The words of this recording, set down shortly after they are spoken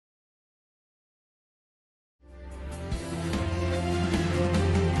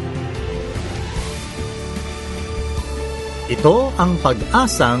Ito ang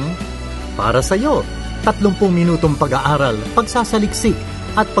Pag-asang para sa iyo. 30 minutong pag-aaral, pagsasaliksik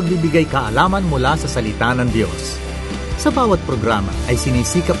at pagbibigay kaalaman mula sa salita ng Diyos. Sa bawat programa ay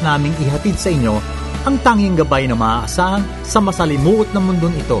sinisikap naming ihatid sa inyo ang tanging gabay na maaasahan sa masalimuot na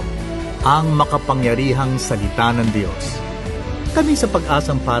mundong ito, ang makapangyarihang salita ng Diyos. Kami sa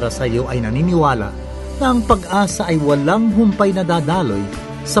Pag-asang para sa iyo ay naniniwala na ang pag-asa ay walang humpay na dadaloy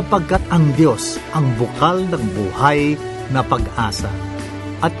sapagkat ang Diyos ang bukal ng buhay na pag-asa.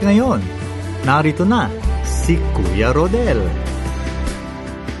 At ngayon, narito na si Kuya Rodel.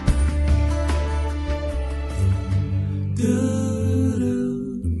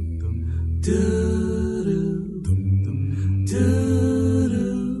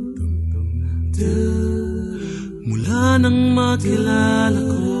 Mula nang makilala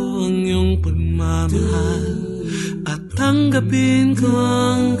ko ang iyong pagmamahal at tanggapin ko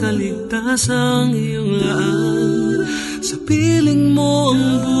ang kaligtasang iyong laan, sa piling mo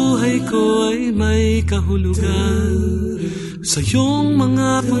ang buhay ko ay may kahulugan. Sa iyong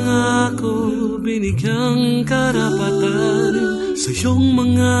mga pangako binigyang karapatan, sa iyong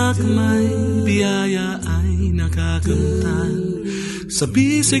mga kamay biyaya ay nakakamtan. Sa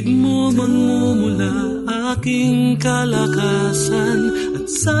bisig mo magmumula aking kalakasan, at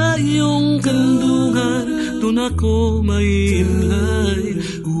sa iyong kandungan doon ako maiimlay,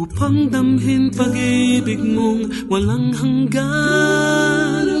 upang damhin pag-ibig mong walang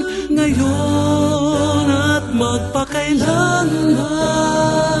hanggan. Ngayon at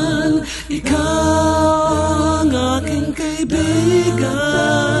magpakailanman, ikaw ang aking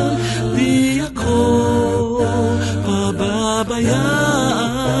kaibigan. Di ako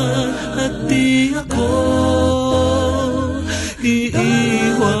pababayaan at di ako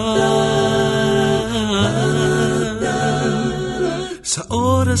iiwan. Sa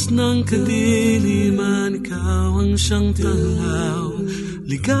oras ng kadiliman, ikaw ang siyang tanglaw.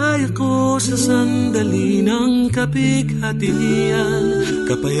 Ligaya ko sa sandali ng kapighatian.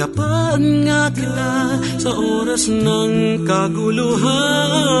 Kapayapaan nga kita sa oras ng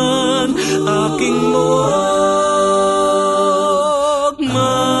kaguluhan. Aking mo'g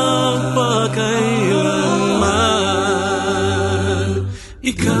magpakailanman.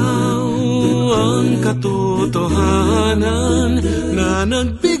 Ikaw ang katotohanan na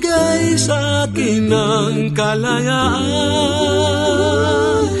nagbigay sa akin ng kalayaan.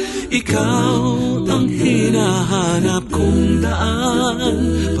 Ikaw ang hinahanap kong daan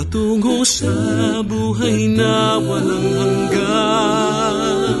patungo sa buhay na walang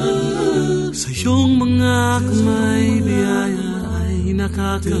hanggan. Sa iyong mga kamay biyaya ay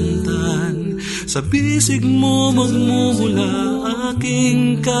nakakamtan, sa bisig mo magmumula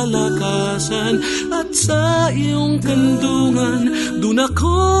aking kalakasan, at sa iyong kandungan doon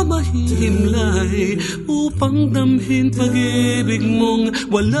ako mahihimlay, upang damhin pag-ibig mong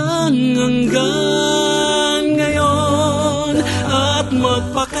walang hanggan. Ngayon at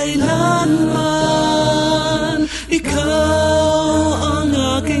magpakailanman, ikaw ang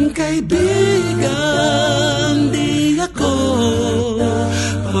aking kaibigan. Di ako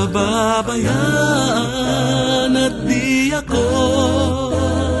pababayaan at di ako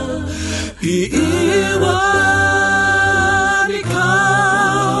iiwan.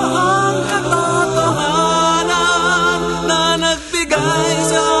 Ikaw ang katotohanan na nagbigay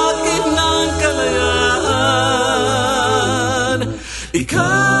sa akin ng kalayaan.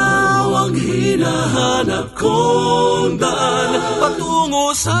 Ikaw ang hinahanap kong daan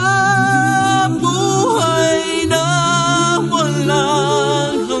patungo sa buhay na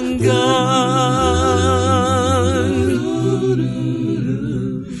walang hanggan.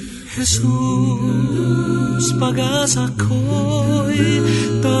 Jesus, pag-asa ko'y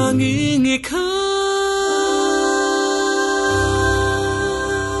tanging ikaw.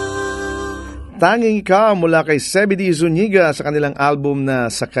 Tanging Ikaw mula kay Zebedee Zuniga sa kanilang album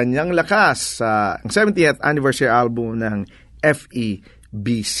na Sa Kanyang Lakas, ang 70th anniversary album ng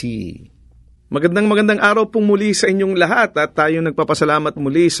FEBC. Magandang araw pong muli sa inyong lahat, at tayo nagpapasalamat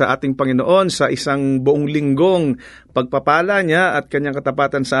muli sa ating Panginoon sa isang buong linggong pagpapala niya at kanyang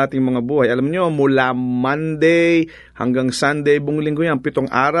katapatan sa ating mga buhay. Alam niyo, mula Monday hanggang Sunday, buong linggo yan,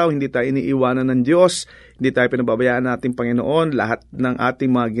 7 araw, hindi tayo iniiwanan ng Diyos, hindi tayo pinababayaan ng ating Panginoon. Lahat ng ating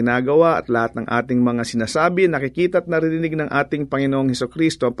mga ginagawa at lahat ng ating mga sinasabi, nakikita at naririnig ng ating Panginoong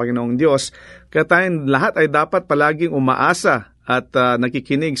Hesukristo, ang Panginoong Diyos. Kaya tayong lahat ay dapat palaging umaasa at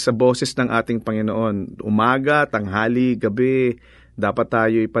nakikinig sa boses ng ating Panginoon. Umaga, tanghali, gabi, dapat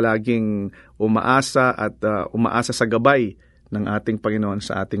tayo palaging umaasa at umaasa sa gabay ng ating Panginoon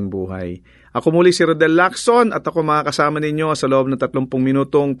sa ating buhay. Ako muli si Rodel Lacson at ako makakasama ninyo sa loob ng 30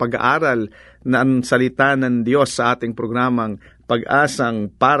 minutong pag-aaral ng salita ng Diyos sa ating programang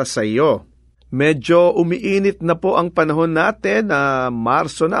Pag-asang para sa iyo. Medyo umiinit na po ang panahon natin.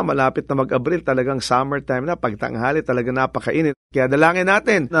 Marso na, malapit na mag-Abril, talagang summertime na, pagtanghali talaga napakainit. Kaya dalangin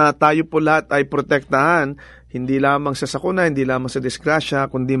natin na tayo po lahat ay protektahan, hindi lamang sa sakuna, hindi lamang sa disgrasya,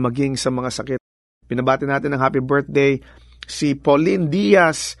 kundi maging sa mga sakit. Pinabati natin ng happy birthday si Pauline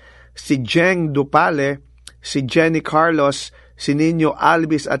Diaz, si Jeng Dupale, si Jenny Carlos, si Nino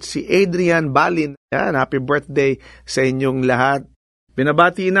Alvis at si Adrian Balin. Yan, happy birthday sa inyong lahat.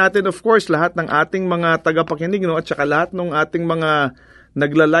 Binabati natin of course lahat ng ating mga tagapakinig, no, at saka lahat ng ating mga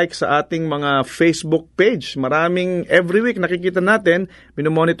nagla-like sa ating mga Facebook page. Maraming every week nakikita natin,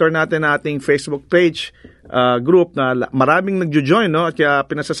 minomonitor natin ang ating Facebook page group na maraming nagjo-join, no, at kaya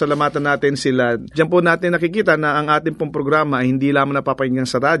pinasasalamatan natin sila. Diyan po natin nakikita na ang ating pong programa ay hindi lamang napapakinggan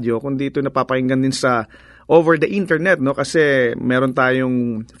sa radyo, kundi ito napapakinggan din sa over the internet, no, kasi meron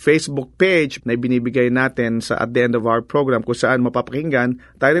tayong Facebook page na ibinibigay natin sa at the end of our program kung saan mapapakinggan.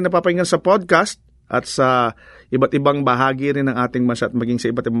 Tayo rin napapakinggan sa podcast at sa iba't ibang bahagi rin ng ating bansa at maging sa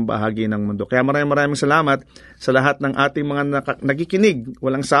iba't ibang bahagi ng mundo. Kaya maraming salamat sa lahat ng ating mga nakikinig.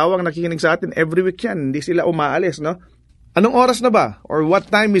 Walang sawang nakikinig sa atin every week yan. Hindi sila umaalis, no? Anong oras na ba? Or what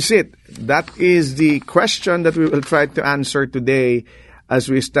time is it? That is the question that we will try to answer today as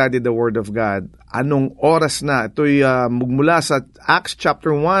we study the Word of God. Anong oras na? Ito'y mula sa Acts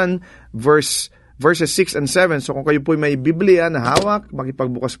chapter 1, verses 6 and 7. So kung kayo po'y may Biblia na hawak,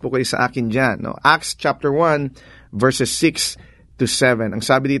 makipagbukas po kayo sa akin dyan. No? Acts chapter 1, verses 6 to 7. Ang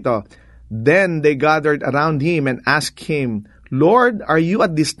sabi dito, "Then they gathered around him and asked him, 'Lord, are you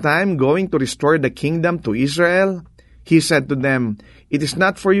at this time going to restore the kingdom to Israel?' He said to them, 'It is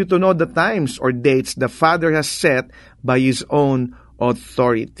not for you to know the times or dates the Father has set by His own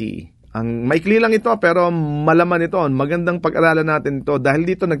authority.'" Ang maikli lang ito pero malaman ito. Magandang pag-aralan natin ito dahil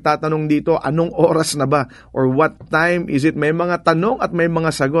dito nagtatanong dito, anong oras na ba? Or what time is it? May mga tanong at may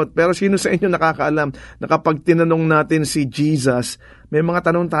mga sagot. Pero sino sa inyo nakakaalam na kapag tinanong natin si Jesus, may mga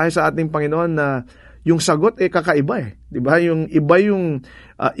tanong tayo sa ating Panginoon na yung sagot kakaiba eh. 'Di ba? Yung iba yung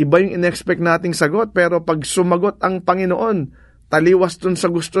in-expect nating sagot, pero pag sumagot ang Panginoon, taliwas dun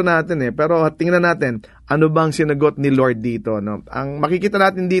sa gusto natin eh. Pero tingnan natin, ano bang sinagot ni Lord dito? No? Ang makikita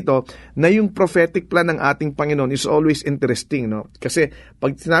natin dito, na yung prophetic plan ng ating Panginoon is always interesting. No? Kasi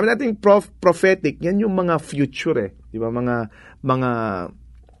pag sinabi natin prophetic, yan yung mga future eh. Di ba? Mga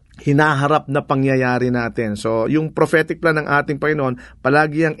hinaharap na pangyayari natin. So, yung prophetic plan ng ating Panginoon,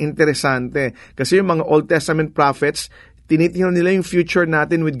 palagi ang interesante. Kasi yung mga Old Testament prophets, tinitingnan nila yung future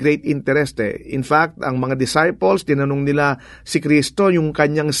natin with great interest eh. In fact, ang mga disciples, tinanong nila si Kristo yung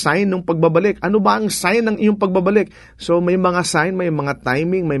kanyang sign ng pagbabalik. Ano ba ang sign ng iyong pagbabalik? So may mga sign, may mga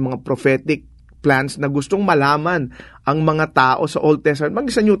timing, may mga prophetic plans na gustong malaman ang mga tao sa Old Testament,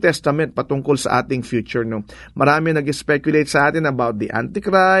 maging sa New Testament patungkol sa ating future. No? Marami nag-speculate sa atin about the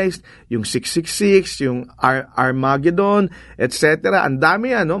Antichrist, yung 666, yung Armageddon, etc. Ang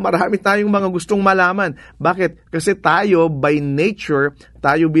dami yan, no? Marami tayong mga gustong malaman. Bakit? Kasi tayo, by nature,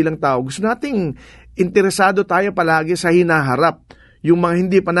 tayo bilang tao, gusto nating interesado tayo palagi sa hinaharap. Yung mga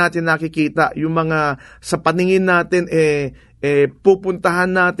hindi pa natin nakikita, yung mga sa paningin natin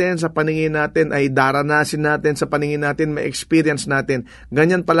pupuntahan natin, sa paningin natin ay daranasin natin, sa paningin natin may experience natin.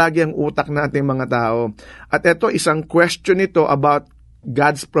 Ganyan palagi ang utak natin mga tao. At ito, isang question ito about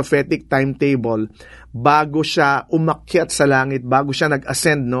God's prophetic timetable bago siya umakyat sa langit, bago siya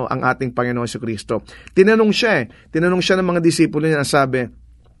nag-ascend, no, ang ating Panginoon si Kristo. Tinanong siya ng mga disipulo niya, sabi,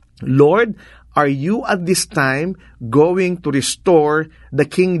 "Lord, are you at this time going to restore the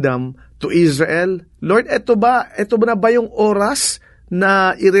kingdom to Israel?" Lord, ito ba na ba yung oras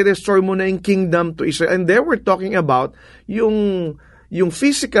na i-restore mo na yung kingdom to Israel? And there we're talking about yung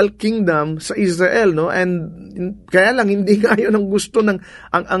physical kingdom sa Israel, no? And kaya lang hindi ngayon ang gusto ng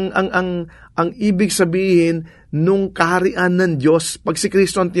ang ibig sabihin nung kaharian ng Diyos pag si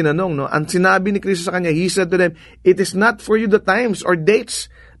Kristo ang tinanong, no? Ang sinabi ni Kristo sa kanya, He said to them, "It is not for you the times or dates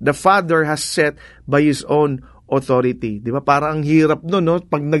the Father has set by His own authority." Di ba? Parang ang hirap nun, no?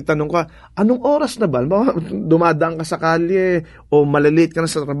 Pag nagtanong ka, anong oras na ba? Dumadaan ka sa kalye o malilate ka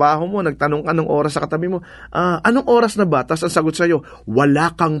na sa trabaho mo, nagtanong ka anong oras sa katabi mo, anong oras na ba? Tapos ang sagot sa'yo,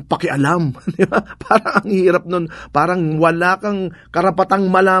 wala kang pakialam. Di ba? Parang ang hirap nun. Parang wala kang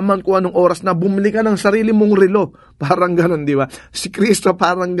karapatang malaman kung anong oras na. Bumili ka ng sarili mong relo. Parang ganun, di ba? Si Kristo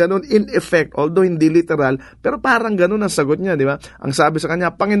parang ganun in effect, although hindi literal, pero parang ganun ang sagot niya, di ba? Ang sabi sa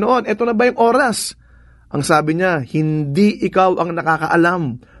kanya, Panginoon, eto na ba yung oras? Ang sabi niya, hindi ikaw ang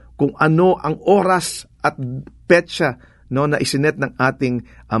nakakaalam kung ano ang oras at petsa no, na isinet ng ating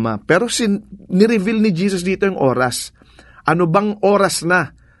Ama. Pero nireveal ni Jesus dito yung oras. Ano bang oras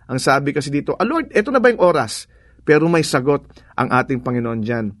na? Ang sabi kasi dito, Lord, eto na ba yung oras? Pero may sagot ang ating Panginoon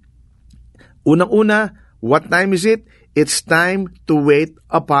dyan. Unang-una, what time is it? It's time to wait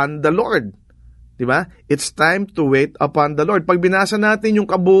upon the Lord. Diba? It's time to wait upon the Lord. Pag binasa natin yung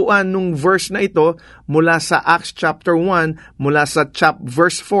kabuuan nung verse na ito, mula sa Acts chapter 1, mula sa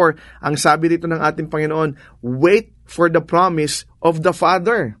verse 4, ang sabi dito ng ating Panginoon, wait for the promise of the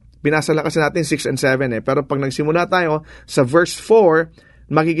Father. Binasa lang kasi natin 6 and 7 eh. Pero pag nagsimula tayo sa verse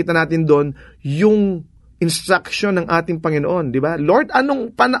 4, makikita natin doon yung instruction ng ating Panginoon. Diba? Lord,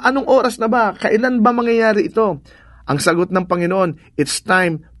 anong oras na ba? Kailan ba mangyayari ito? Ang sagot ng Panginoon, it's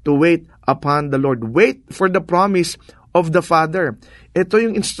time to wait upon the Lord. Wait for the promise of the Father. Ito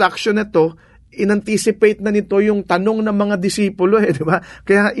yung instruction na to, in-anticipate na nito yung tanong ng mga disipulo, di ba?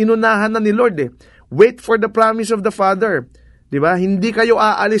 Kaya inunahan na ni Lord eh. Wait for the promise of the Father. Di ba? Hindi kayo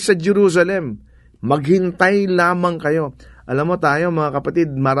aalis sa Jerusalem. Maghintay lamang kayo. Alam mo tayo, mga kapatid,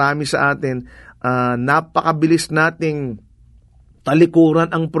 marami sa atin, napakabilis nating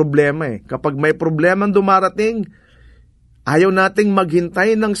talikuran ang problema eh. Kapag may problema dumarating, ayaw nating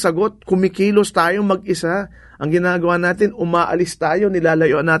maghintay ng sagot, kumikilos tayo mag-isa. Ang ginagawa natin, umaalis tayo,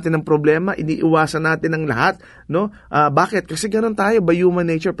 nilalayuan natin ng problema, iniiwasan natin ang lahat. No? Bakit? Kasi ganun tayo, by human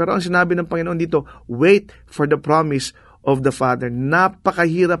nature. Pero ang sinabi ng Panginoon dito, wait for the promise of the Father.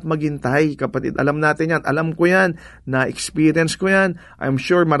 Napakahirap maghintay, kapatid. Alam natin yan. Alam ko yan. Na-experience ko yan. I'm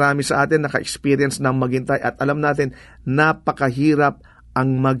sure marami sa atin naka-experience ng maghintay. At alam natin, napakahirap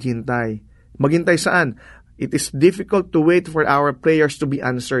ang maghintay. Maghintay saan? It is difficult to wait for our prayers to be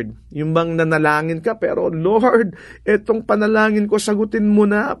answered. Yung bang nanalangin ka, pero Lord, etong panalangin ko, sagutin mo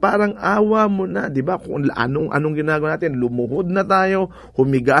na, parang awa mo na. Diba? Kung anong ginagawa natin, lumuhod na tayo,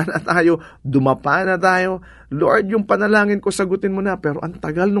 humiga na tayo, dumapa na tayo. Lord, yung panalangin ko, sagutin mo na. Pero ang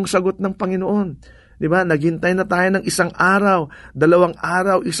tagal nung sagot ng Panginoon. Diba? Naghintay na tayo ng 1 araw, 2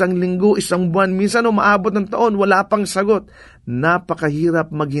 araw, 1 linggo, 1 buwan. Minsan umaabot ng taon, wala pang sagot. Napakahirap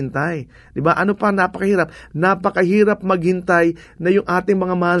maghintay. Diba? Ano pa napakahirap? Napakahirap maghintay na yung ating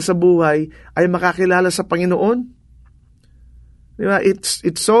mga mahal sa buhay ay makakilala sa Panginoon. Diba? It's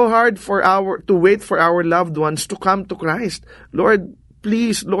so hard to wait for our loved ones to come to Christ. Lord,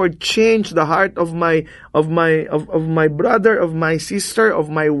 please, Lord, change the heart of my brother, of my sister, of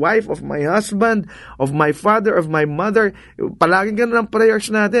my wife, of my husband, of my father, of my mother. Palaging ganun ang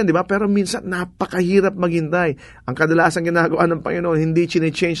prayers natin, di ba? Pero minsan napakahirap maghintay. Ang kadalasan ginagawa ng Panginoon, hindi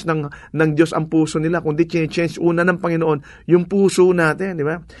chine-change ng Diyos ang puso nila, kundi chine-change una ng Panginoon yung puso natin, di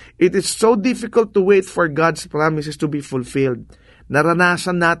ba? It is so difficult to wait for God's promises to be fulfilled.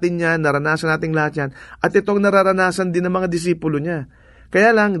 Naranasan natin yan, naranasan natin lahat yan. At itong nararanasan din ng mga disipulo niya.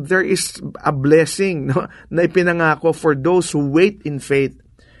 Kaya lang, there is a blessing, no, na ipinangako for those who wait in faith.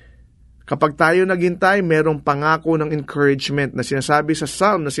 Kapag tayo naghintay, merong pangako ng encouragement na sinasabi sa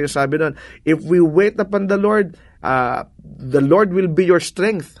Psalm, na sinasabi doon, if we wait upon the Lord will be your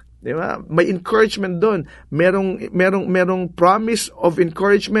strength. Di ba? May encouragement doon. Merong promise of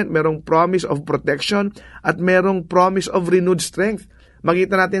encouragement, merong promise of protection, at merong promise of renewed strength.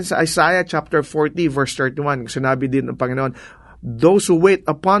 Makita natin sa Isaiah chapter 40 verse 31, sinabi din ng Panginoon, those who wait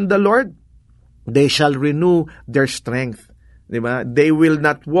upon the Lord, they shall renew their strength. Diba? They will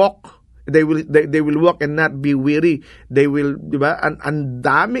not walk. They will walk and not be weary. They will, diba? Ang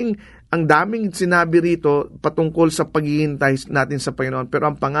daming sinabi rito patungkol sa paghihintay natin sa Panginoon.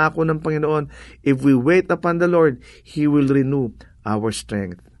 Pero ang pangako ng Panginoon, if we wait upon the Lord, He will renew our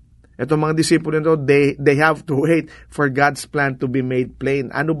strength. Ito mga disipulo nito, they have to wait for God's plan to be made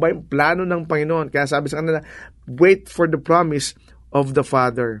plain. Ano ba yung plano ng Panginoon? Kaya sabi sa kanila, wait for the promise of the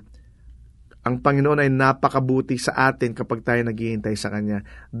Father. Ang Panginoon ay napakabuti sa atin kapag tayo naghihintay sa Kanya.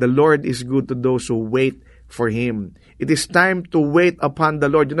 The Lord is good to those who wait for Him. It is time to wait upon the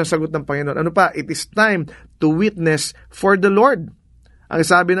Lord. Yun ang sagot ng Panginoon. Ano pa? It is time to witness for the Lord. Ang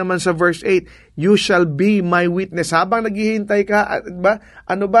sabi naman sa verse 8, you shall be my witness. Habang naghihintay ka, ba?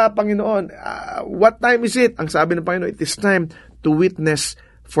 Ano ba, Panginoon? What time is it? Ang sabi ng Panginoon, it is time to witness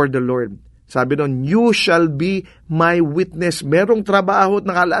for the Lord. Sabi doon, you shall be my witness. Merong trabaho at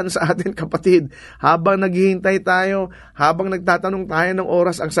nakalaan sa atin, kapatid. Habang naghihintay tayo, habang nagtatanong tayo ng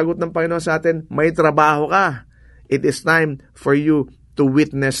oras, ang sagot ng Panginoon sa atin, may trabaho ka. It is time for you to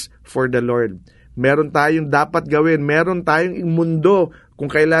witness for the Lord. Meron tayong dapat gawin, meron tayong mundo kung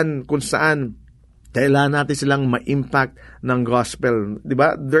saan kailangan natin silang ma-impact ng gospel.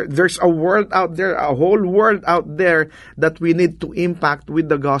 Diba? There's a world out there, a whole world out there that we need to impact with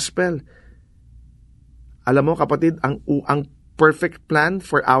the gospel. Alam mo kapatid, ang perfect plan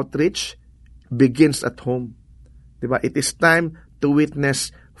for outreach begins at home. Diba? It is time to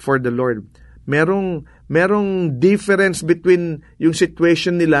witness for the Lord. Merong difference between yung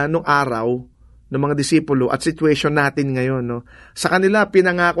situation nila nung araw ng mga disipulo at situation natin ngayon. No? Sa kanila,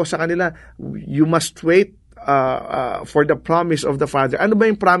 pinangako sa kanila, you must wait for the promise of the Father. Ano ba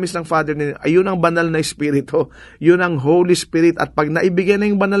yung promise ng Father nila? Ayun ang banal na Espiritu. Yun ang Holy Spirit. At pag naibigay na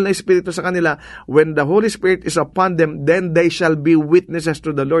yung banal na Espiritu sa kanila, when the Holy Spirit is upon them, then they shall be witnesses to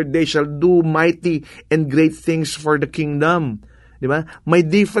the Lord. They shall do mighty and great things for the kingdom. Di ba? May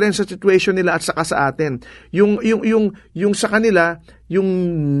difference sa situation nila at saka sa atin. Yung sa kanila, yung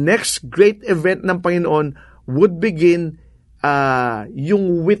next great event ng Panginoon would begin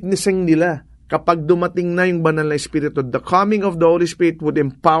yung witnessing nila. Kapag dumating na yung banal na Espiritu, the coming of the Holy Spirit would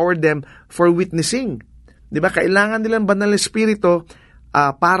empower them for witnessing. Di ba? Kailangan nilang banal na Espiritu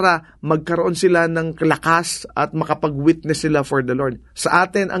para magkaroon sila ng lakas at makapag-witness sila for the Lord. Sa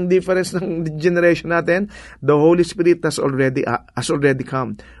atin, ang difference ng generation natin, the Holy Spirit has already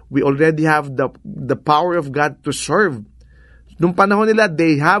come. We already have the power of God to serve. Nung panahon nila,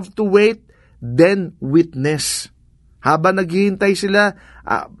 they have to wait, then witness. Habang naghihintay sila,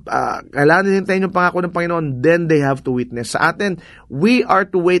 kailangan hintayin yung pangako ng Panginoon, then they have to witness. Sa atin, we are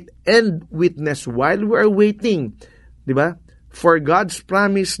to wait and witness while we are waiting. Di ba? For God's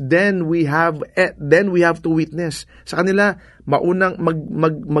promise, then we have to witness. Sa kanila, maunang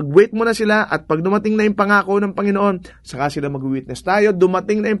mag-wait muna sila at pag dumating na yung pangako ng Panginoon, saka sila mag-witness. Tayo,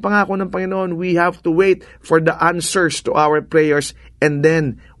 dumating na yung pangako ng Panginoon, we have to wait for the answers to our prayers and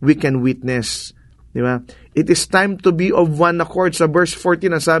then we can witness. Di ba? It is time to be of one accord. Sa verse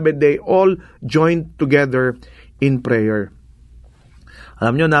 14, nasabi, they all joined together in prayer.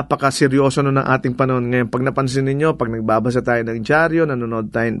 Alam nyo, napaka-seryoso nun ng ating panahon ngayon. Pag napansin ninyo, pag nagbabasa tayo ng dyaryo,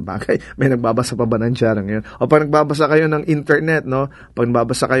 nanonood tayo, bagay, may nagbabasa pa ba ng dyaryo ngayon? O pag nagbabasa kayo ng internet, no? Pag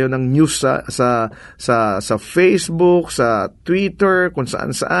nagbabasa kayo ng news sa Facebook, sa Twitter, kung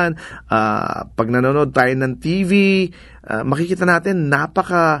saan-saan, pag nanonood tayo ng TV, makikita natin,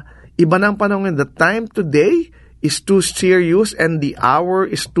 iba na ang panahon ngayon. The time today is too serious and the hour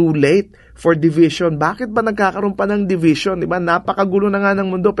is too late for division. Bakit ba nagkakaroon pa ng division? Diba? Napakagulo na nga ng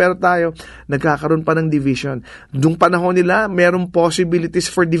mundo, pero tayo, nagkakaroon pa ng division. Noong panahon nila, merong possibilities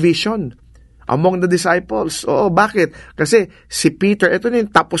for division among the disciples. Oo, bakit? Kasi si Peter, ito na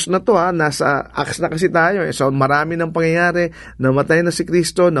yung tapos na to, nasa Acts na kasi tayo. So, marami ng pangyayari, namatay na si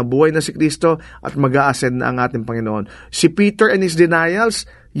Kristo, nabuhay na si Kristo, at mag-a-ascend na ang ating Panginoon. Si Peter and his denials,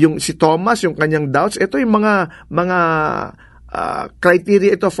 yung si Thomas, yung kanyang doubts, ito yung mga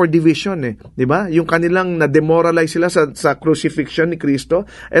criteria ito for division, di ba? Yung kanilang na-demoralize sila sa crucifixion ni Kristo.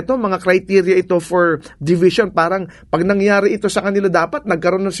 Ito, mga criteria ito for division. Parang pag nangyari ito sa kanila, dapat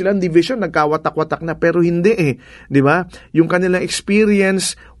nagkaroon na sila ng division, nagkawatak-watak na, pero hindi di ba? Yung kanilang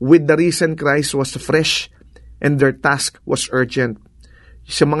experience with the risen Christ was fresh and their task was urgent.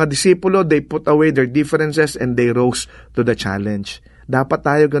 Sa mga disipulo, they put away their differences and they rose to the challenge. Dapat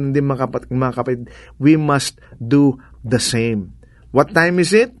tayo ganun din mga kapatid. We must do the same. What time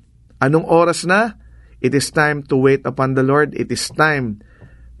is it? Anong oras na? It is time to wait upon the Lord. It is time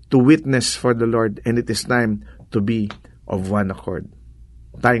to witness for the Lord. And it is time to be of one accord.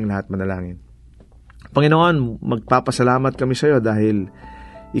 Tayong lahat manalangin. Panginoon, magpapasalamat kami sa iyo dahil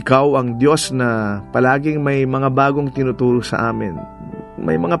ikaw ang Diyos na palaging may mga bagong tinuturo sa amin.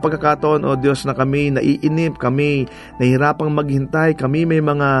 May mga pagkakataon, O Diyos, na kami naiinip, kami nahihirapang maghintay, kami may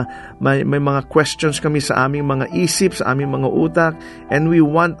mga questions kami sa aming mga isip, sa aming mga utak, and we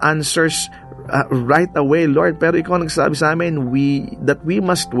want answers right away, Lord. Pero ikaw nagsabi sa amin that we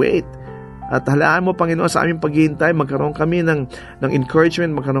must wait. At halaan mo, Panginoon, sa aming paghihintay, magkaroon kami ng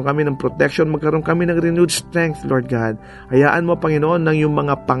encouragement, magkaroon kami ng protection, magkaroon kami ng renewed strength, Lord God. Hayaan mo, Panginoon, ng yung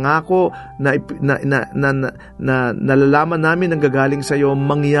mga pangako na nalalaman namin ng gagaling sa iyo,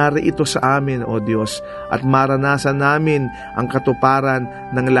 mangyari ito sa amin, O Diyos, at maranasan namin ang katuparan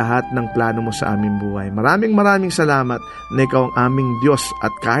ng lahat ng plano mo sa aming buhay. Maraming salamat na ikaw ang aming Diyos,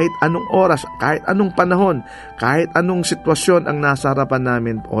 at kahit anong oras, kahit anong panahon, kahit anong sitwasyon ang nasa harapan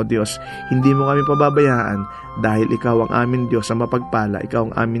namin, O Diyos, hindi mo kami pababayaan dahil ikaw ang aming Diyos na mapagpala, ikaw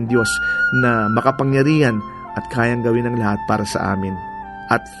ang aming Diyos na makapangyarihan at kayang gawin ang lahat para sa amin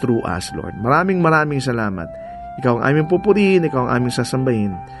at through us, Lord. Maraming salamat. Ikaw ang aming pupurihin, ikaw ang aming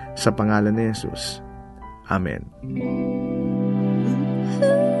sasambahin sa pangalan ni Jesus. Amen.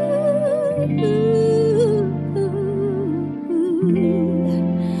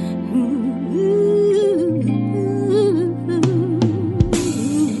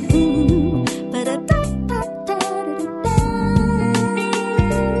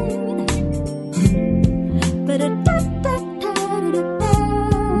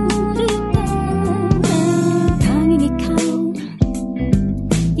 Tanging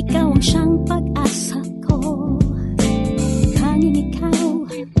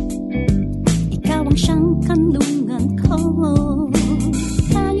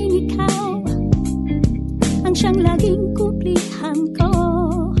ko.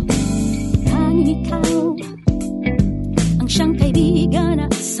 Tanging ikaw ang siyang kaibigan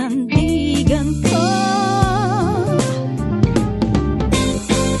at sandigan ko.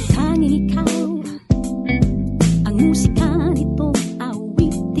 Tanging ikaw ang musika nitong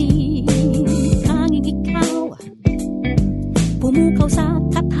awitin. Tanging ikaw pumukaw sa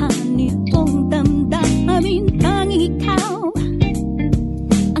tadhana nitong damdamin. Tanging ikaw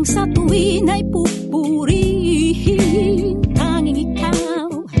ang sa tuwin ay pupurihin. Tanging ikaw,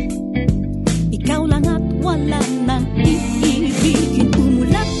 ikaw lang at wala nang iibigin.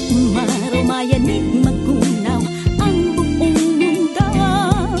 Umulat, umaraw, mayanig, magunaw ang buong mundo.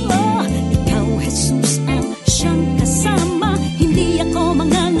 Ikaw, Jesus, ang siyang kasama. Hindi ako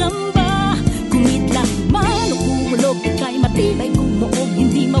mangangamba. Kumidlat man o kumulog, ika'y matibay, kumuog,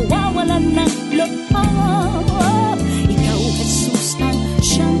 hindi mawawalan ng loob. Ikaw, Jesus, ang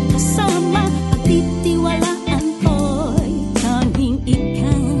siyang kasama. Pagtitiwalaan ko'y tanging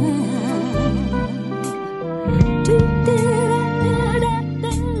ikaw.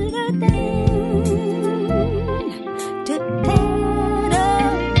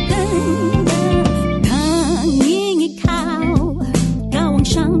 Tanging ikaw, ikaw ang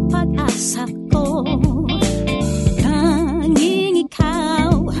siyang pag-asa ko. Tanging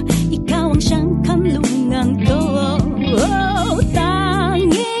ikaw, ikaw ang siyang kanlungan ko.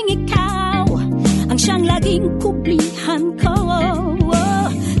 Tanging ikaw ang siyang laging kublihan ko.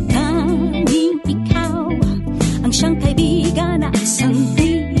 Tanging ikaw ang siyang kaibigan at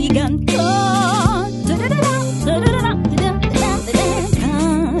sandigan ko.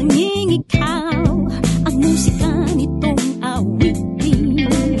 Tanging ikaw ang musika nitong awitin.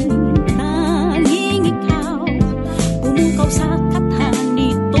 Tanging ikaw pumukaw sa tadhana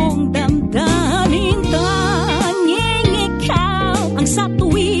nitong damdamin. Tanging ikaw ang sa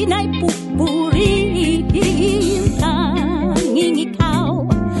tuwin ay pupurihin. Tanging ikaw,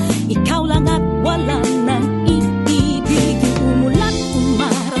 ikaw lang at wala nang iibigin. Umulat,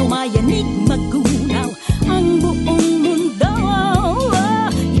 umaraw, mayanig, magunaw ang buong mundo.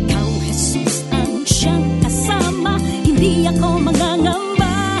 Ikaw, Jesus, ang siyang kasama. Hindi ako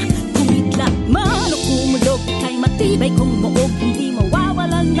mangangamba. Kumidlat man o kumulog, ika'y matibay, kumuog, hindi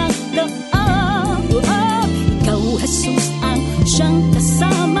mawawalan ng loob. Ikaw, Jesus, ang siyang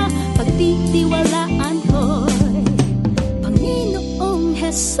kasama. Pagtitiwalaan ko'y Panginoong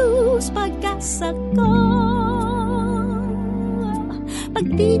Jesus, pag-asa ko.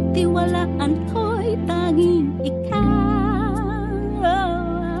 Pagtitiwalaan ko'y tanging ikaw.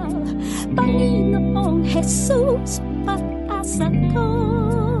 Panginoong Jesus, pag-asa ko.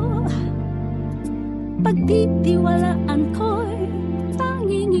 Pagtitiwalaan ko'y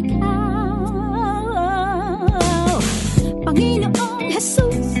tanging ikaw. Panginoong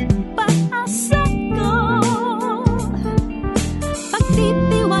Jesus, pag-asa ko.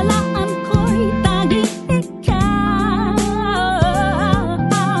 Pagtitiwalaan ko'y tanging ikaw.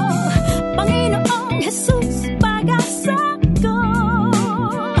 Panginoong Jesus, pag-asa ko.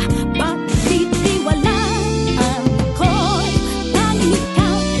 Pagtitiwalaan ko'y tanging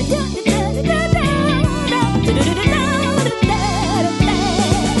ikaw.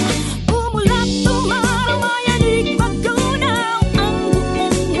 Umulat, umaraw, mayanig, magunaw ang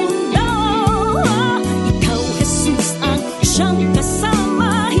buong mundo. Ikaw, Jesus, ang siyang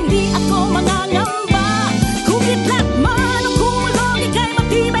kasama. Hindi ako mangangamba. Kumidlat man o kumulog, ika'y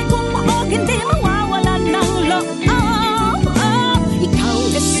matibay, kumuog, hindi mawawalan ng loob. Ikaw,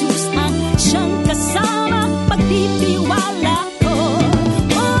 Jesus, ang siyang kasama. Pagtitiwala ko.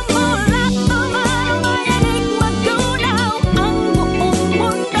 Umulat, umaraw, mayanig, magunaw ang buong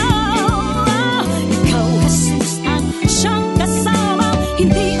mundo. Ikaw, Jesus, ang siyang kasama.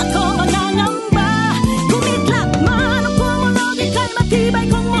 Hindi ako mangangamba. Kumidlat man o kumulog, ika'y matibay,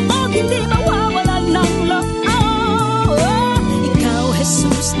 kumuog, hindi mawawalan ng loob. Ikaw,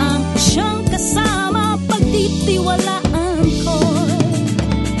 Jesus, ang siyang kasama. Pagtitiwalaan ko,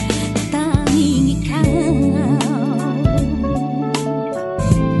 tanging ikaw.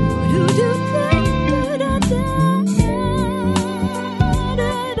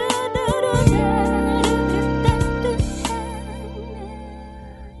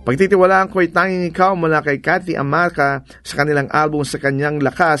 Pagtitiwalaan ko'y tanging ikaw mula kay Cathy Amaka sa kanilang album Sa Kanyang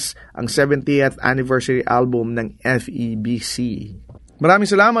Lakas, ang 70th anniversary album ng FEBC.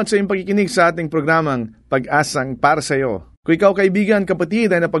 Maraming salamat sa iyong pagkikinig sa ating programang Pag-asang para sa iyo. Kung ikaw, kaibigan,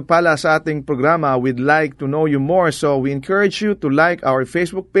 kapatid, ay napagpala sa ating programa, we'd like to know you more. So we encourage you to like our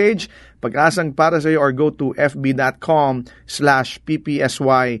Facebook page, Pag-asang para sa iyo, or go to fb.com/ppsy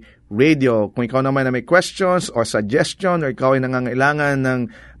radio. Kung ikaw naman na may questions or suggestion, or ikaw ay nangangailangan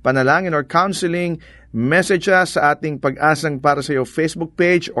ng panalangin or counseling, message us sa ating Pag-asang Para Sa'yo Facebook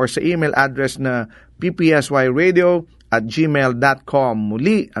page or sa email address na ppsyradio@gmail.com.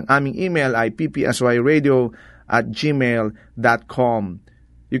 Muli, ang aming email ay ppsyradio@gmail.com.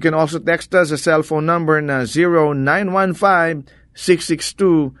 You can also text us sa cellphone number na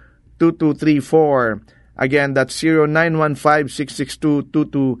 0915-662-2234. Again, that's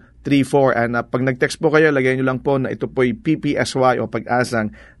 0915-662-2234. And pag nag-text po kayo, lagyan nyo lang po na ito po'y PPSY o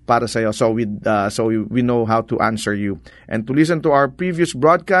Pag-asang Para Sa'yo. So we know how to answer you. And to listen to our previous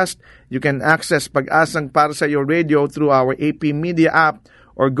broadcast, you can access Pag-asang Para Sa'yo radio through our AP Media app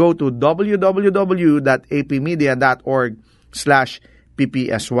or go to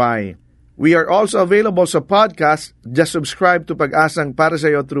www.apmedia.org/PPSY. We are also available sa podcast. Just subscribe to Pag-asang Para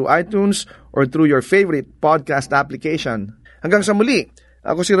Sa'yo through iTunes or through your favorite podcast application. Hanggang sa muli,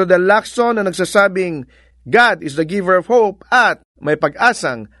 ako si Rodel Lacson na nagsasabing, God is the giver of hope at may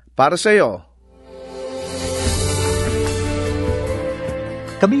pag-asang para sa'yo.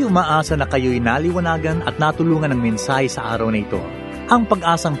 Kami umaasa na kayo'y naliwanagan at natulungan ng mensahe sa araw na ito. Ang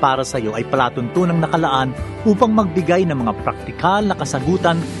Pag-asang Para Sa'yo ay palatuntunang nakalaan upang magbigay ng mga praktikal na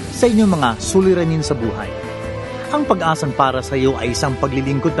kasagutan sa inyong mga suliranin sa buhay. Ang Pag-asang Para Sa'yo ay isang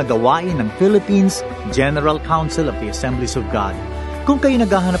paglilingkod na gawain ng Philippines General Council of the Assemblies of God. Kung kayo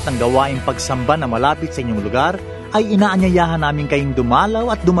naghahanap ng gawaing pagsamba na malapit sa inyong lugar, ay inaanyayahan namin kayong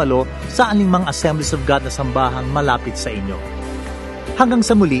dumalaw at dumalo sa anumang Assemblies of God na sambahang malapit sa inyo. Hanggang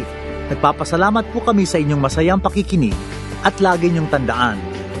sa muli, nagpapasalamat po kami sa inyong masayang pakikinig at lagi niyong tandaan,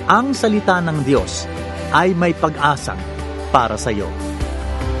 ang salita ng Diyos ay may pag-asang para sa iyo.